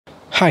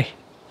Hi,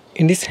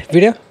 in this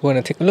video we're going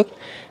to take a look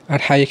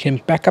at how you can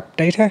backup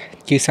data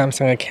to your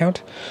Samsung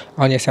account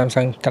on your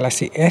Samsung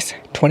Galaxy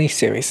S20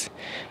 series.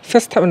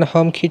 First, tap on the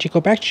home key to go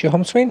back to your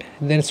home screen,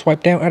 then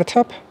swipe down at the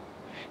top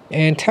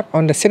and tap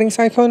on the settings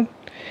icon.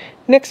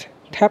 Next,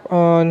 tap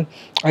on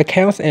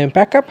accounts and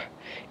backup.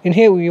 In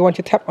here we want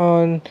to tap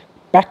on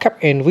backup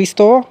and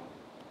restore,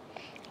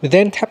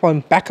 then tap on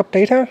backup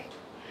data,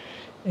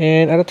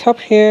 and at the top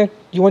here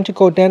you want to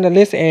go down the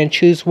list and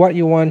choose what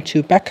you want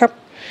to backup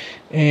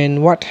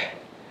and what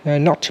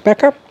not to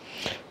backup.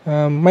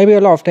 Maybe a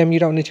lot of them you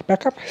don't need to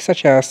backup,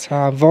 such as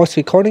voice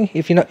recording.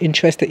 If you're not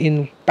interested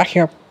in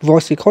backing up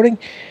voice recording,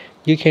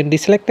 you can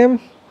deselect them,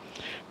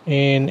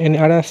 and any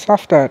other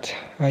stuff that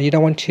you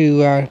don't want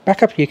to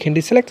backup, you can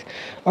deselect,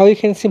 or you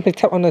can simply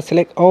tap on the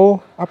select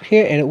all up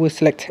here and it will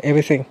select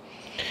everything.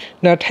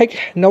 Now take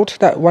note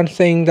that one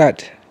thing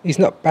that is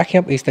not backing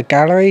up is the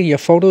gallery, your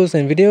photos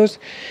and videos.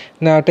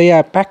 Now they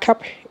are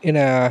backup in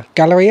a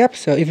gallery app,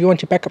 so if you want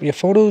to back up your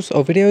photos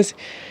or videos,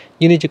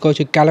 you need to go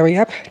to gallery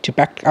app to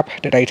back up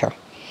the data.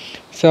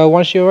 So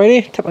once you're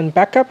ready, tap on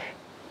backup,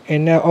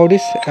 and now all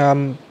this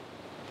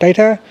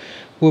data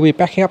will be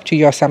backing up to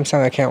your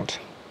Samsung account.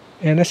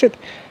 And that's it.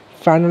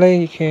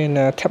 Finally, you can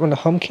tap on the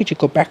home key to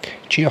go back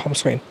to your home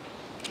screen.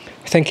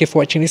 Thank you for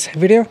watching this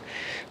video.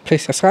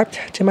 Please subscribe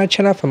to my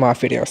channel for more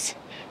videos.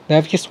 Now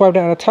if you swipe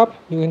down at the top,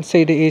 you can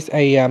see there is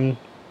a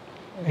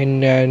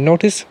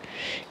notice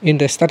in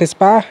the status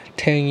bar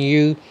telling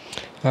you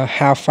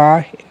how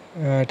far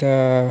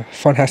the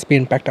phone has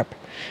been backed up.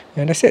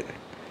 And that's it.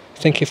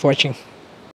 Thank you for watching.